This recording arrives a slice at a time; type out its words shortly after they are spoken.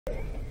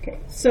Okay,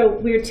 so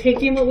we're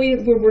taking what we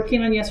were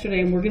working on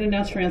yesterday and we're going to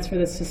now transfer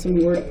this to some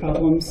word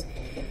problems.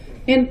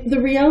 And the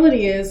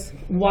reality is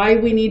why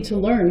we need to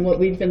learn what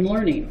we've been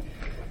learning.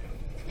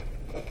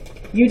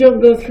 You don't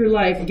go through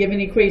life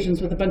given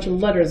equations with a bunch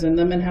of letters in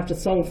them and have to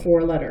solve for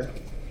a letter.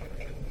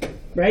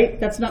 Right?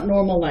 That's not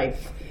normal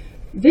life.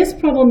 This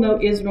problem, though,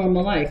 is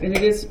normal life, and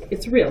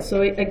it's real.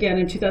 So again,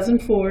 in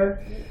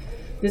 2004,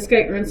 this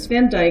guy, Ernst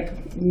van Dyke,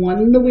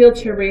 won the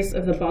wheelchair race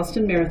of the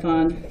Boston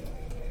Marathon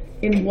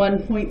in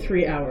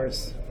 1.3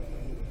 hours.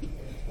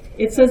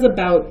 It says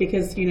about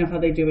because you know how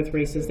they do with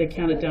races. They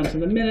count it down to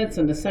the minutes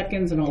and the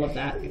seconds and all of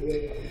that.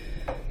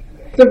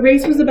 The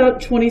race was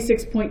about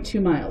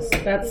 26.2 miles.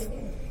 That's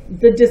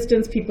the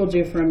distance people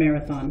do for a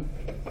marathon.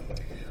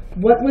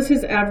 What was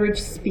his average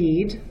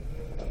speed?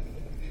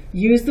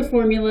 Use the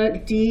formula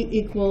D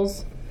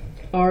equals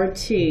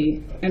RT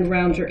and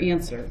round your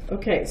answer.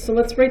 Okay, so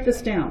let's write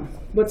this down.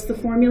 What's the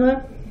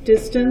formula?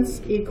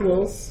 Distance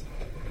equals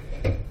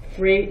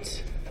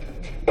rate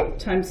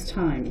times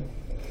time.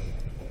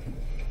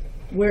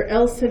 Where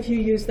else have you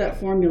used that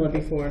formula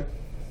before?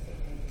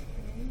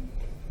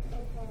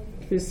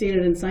 Who's seen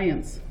it in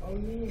science?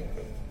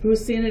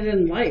 Who's seen it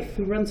in life?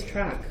 Who runs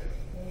track?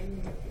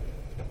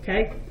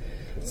 Okay,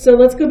 so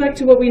let's go back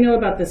to what we know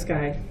about this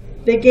guy.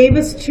 They gave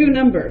us two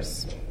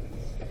numbers.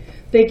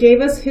 They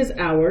gave us his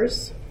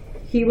hours.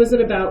 He was at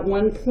about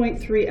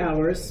 1.3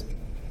 hours.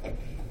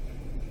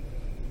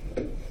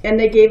 And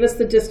they gave us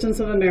the distance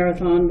of a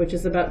marathon, which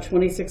is about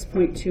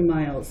 26.2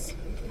 miles.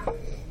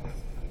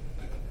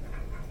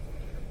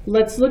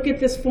 Let's look at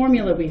this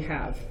formula we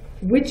have.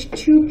 Which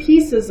two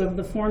pieces of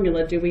the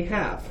formula do we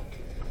have?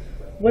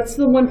 What's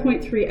the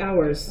 1.3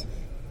 hours?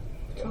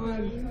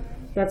 Time.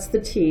 That's the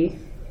T.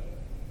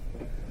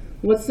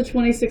 What's the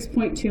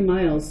 26.2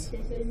 miles?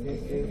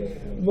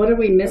 What are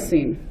we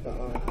missing?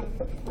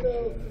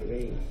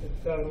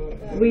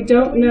 We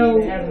don't know.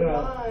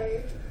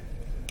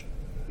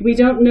 We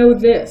don't know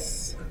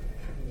this.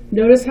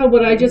 Notice how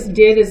what I just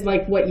did is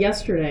like what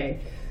yesterday.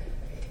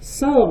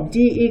 Solve D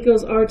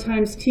equals R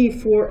times T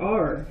for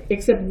R.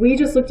 Except we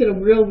just looked at a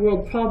real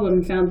world problem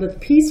and found the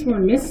piece we're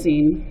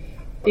missing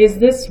is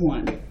this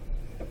one.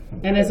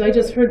 And as I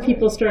just heard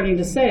people starting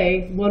to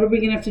say, what are we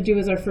going to have to do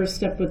as our first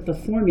step with the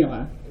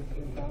formula?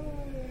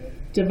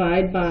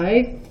 Divide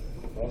by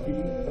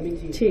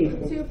T.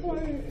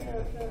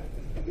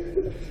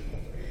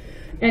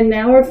 And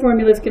now our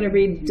formula is going to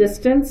read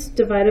distance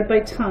divided by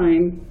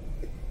time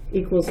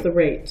equals the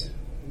rate.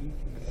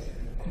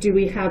 Do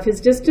we have his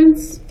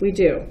distance? We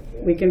do.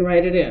 We can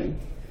write it in.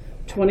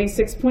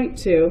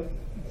 26.2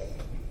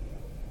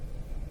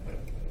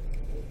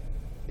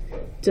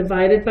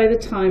 divided by the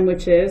time,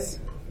 which is,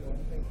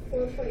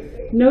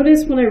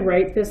 notice when I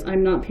write this,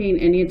 I'm not paying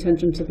any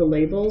attention to the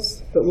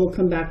labels, but we'll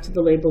come back to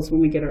the labels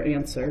when we get our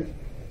answer.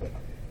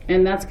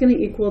 And that's going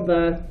to equal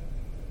the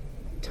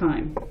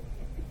time.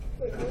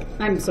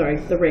 I'm sorry,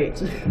 the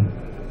rate.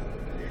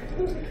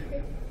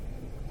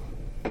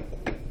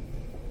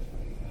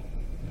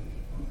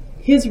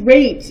 His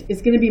rate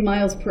is going to be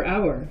miles per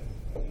hour.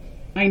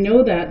 I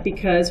know that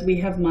because we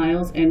have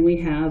miles and we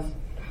have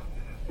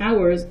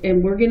hours,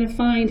 and we're going to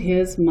find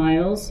his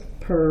miles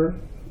per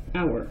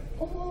hour.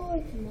 Oh,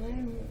 it's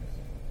miles.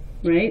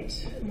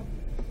 Right?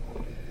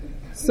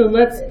 So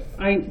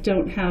I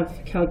don't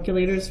have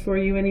calculators for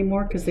you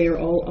anymore because they are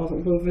all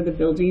over the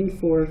building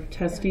for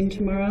testing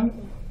tomorrow.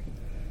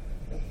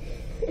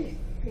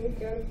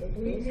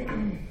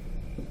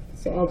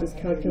 So I'll just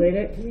calculate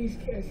it.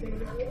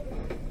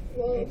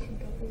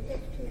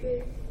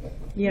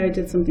 Yeah, I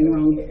did something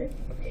wrong.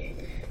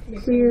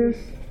 Clear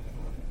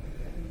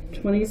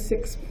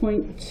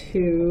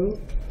 26.2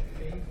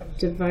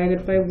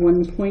 divided by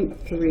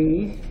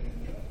 1.3.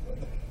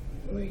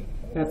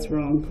 That's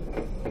wrong.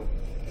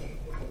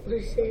 What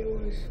did I say it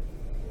was?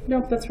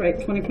 Nope, that's right,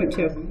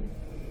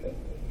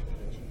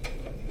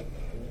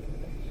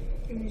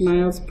 20.2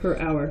 miles per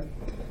hour.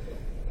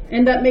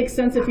 And that makes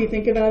sense if you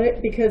think about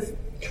it, because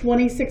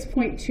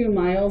 26.2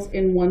 miles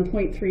in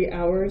 1.3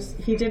 hours,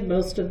 he did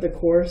most of the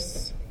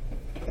course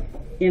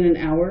in an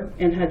hour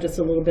and had just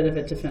a little bit of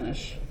it to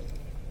finish.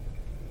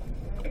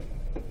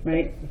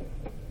 Right?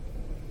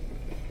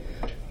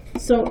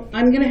 So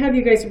I'm going to have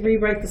you guys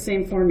rewrite the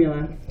same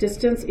formula.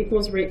 Distance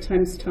equals rate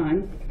times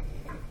time.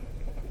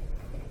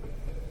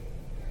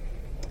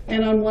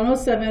 And on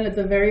 107 at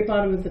the very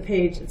bottom of the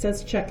page, it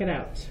says check it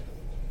out.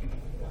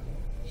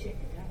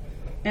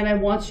 And I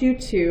want you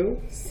to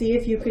see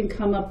if you can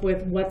come up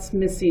with what's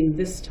missing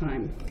this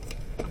time.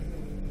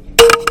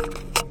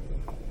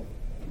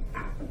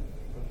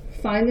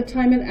 Find the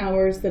time in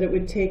hours that it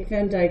would take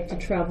Van Dyke to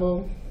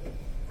travel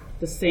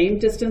the same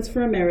distance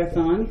for a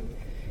marathon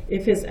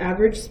if his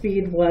average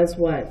speed was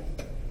what?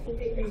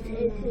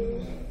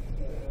 18.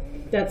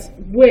 That's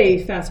way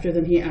faster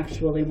than he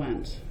actually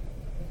went.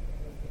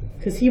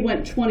 Because he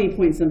went 20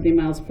 point something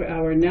miles per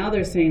hour. Now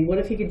they're saying, what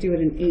if he could do it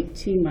in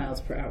 18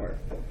 miles per hour?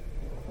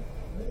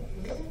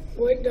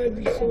 Wouldn't that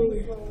be slower?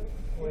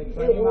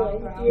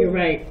 You're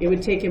right, it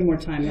would take him more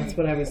time, that's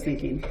what I was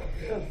thinking.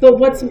 But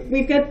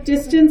we've got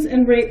distance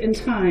and rate and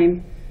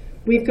time.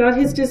 We've got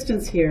his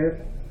distance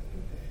here.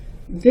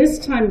 This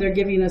time they're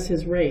giving us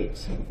his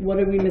rate. What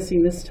are we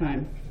missing this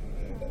time?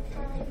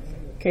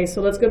 Okay,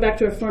 so let's go back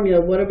to our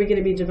formula. What are we going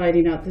to be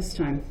dividing out this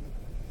time?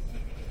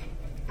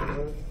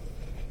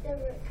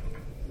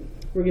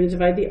 We're going to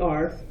divide the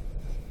R.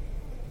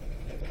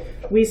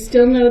 We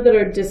still know that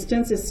our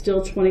distance is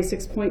still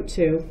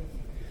 26.2.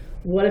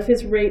 What if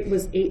his rate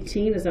was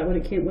 18? Is that what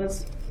it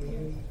was?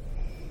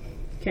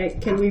 Okay,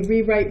 can we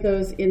rewrite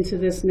those into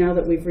this now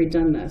that we've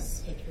redone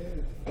this?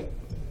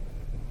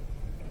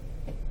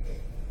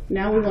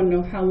 Now we want to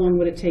know how long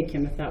would it take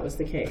him if that was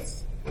the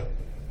case.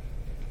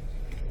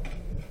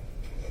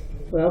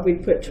 Well,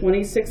 we'd put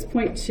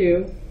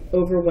 26.2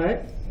 over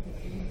what?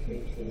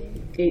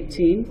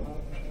 18.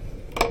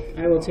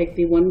 I will take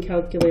the one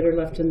calculator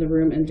left in the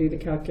room and do the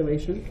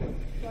calculation.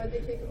 Why'd they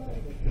take a lot?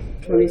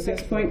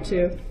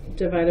 26.2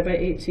 divided by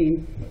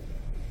 18.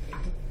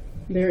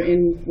 They're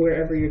in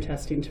wherever you're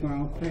testing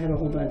tomorrow. I had a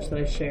whole bunch that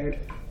I shared.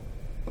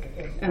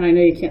 And I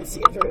know you can't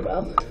see it very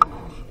well.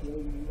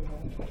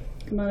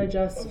 Come on,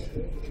 adjust.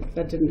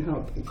 That didn't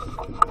help.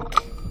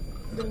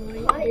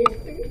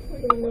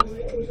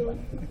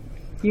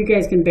 You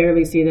guys can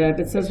barely see that.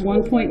 It says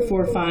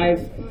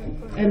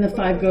 1.45 and the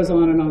 5 goes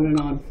on and on and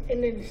on.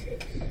 And then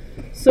 6.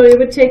 So it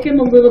would take him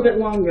a little bit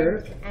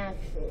longer.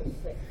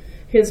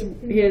 His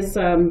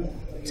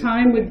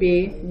time would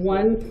be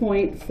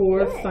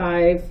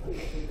 1.45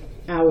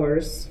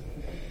 hours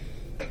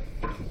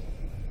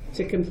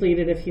to complete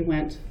it if he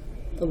went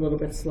a little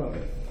bit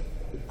slower.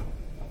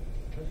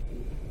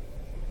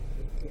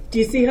 Do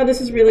you see how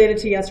this is related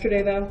to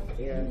yesterday, though?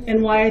 Yeah.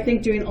 And why I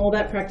think doing all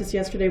that practice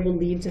yesterday will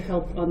lead to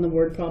help on the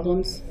word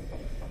problems?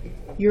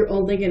 You're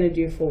only going to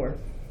do 4.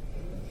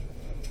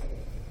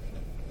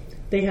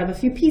 They have a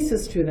few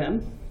pieces to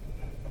them.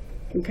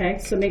 Okay,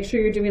 so make sure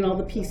you're doing all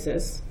the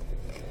pieces.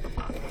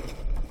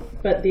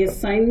 But the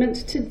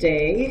assignment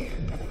today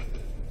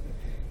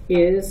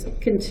is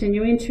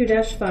continuing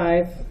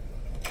 2-5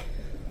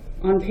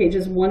 on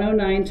pages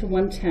 109 to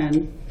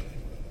 110.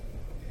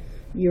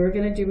 You're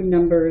going to do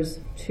numbers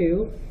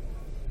 2,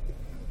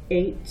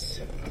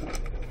 8,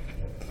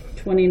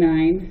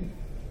 29,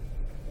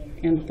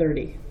 and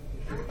 30.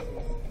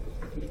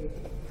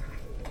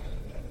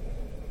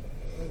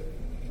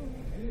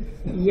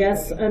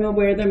 Yes, I'm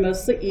aware they're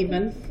mostly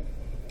even.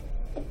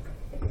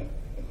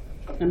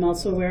 I'm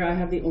also aware I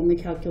have the only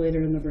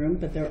calculator in the room,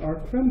 but there are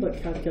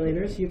Chromebook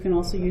calculators. You can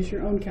also use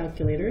your own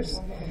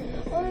calculators.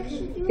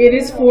 It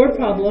is 4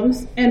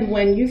 problems, and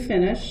when you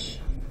finish,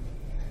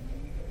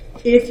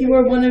 if you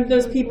are one of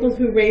those people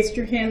who raised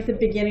your hand at the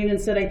beginning and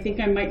said, I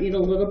think I might need a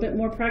little bit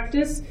more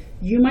practice,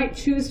 you might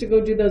choose to go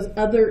do those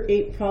other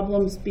 8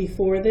 problems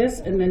before this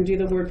and then do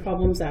the word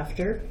problems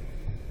after.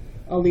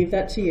 I'll leave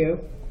that to you.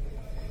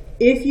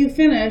 If you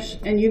finish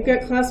and you've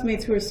got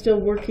classmates who are still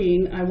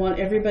working, I want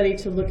everybody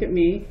to look at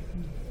me.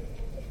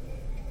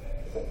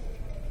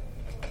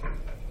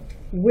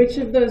 Which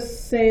of those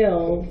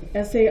SAIL,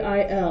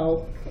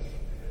 S-A-I-L,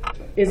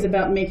 is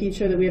about making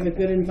sure that we have a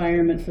good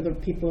environment for the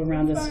people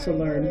around us to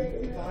learn?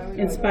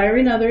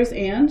 Inspiring others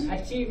and?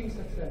 Achieving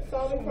success.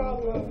 Solving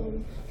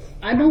problems.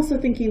 I'm also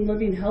thinking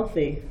living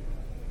healthy.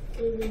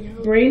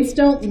 Brains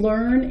don't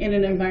learn in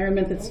an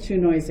environment that's too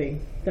noisy.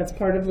 That's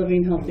part of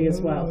living healthy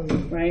as well,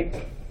 right?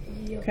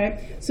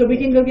 Okay, so we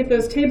can go get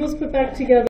those tables put back together.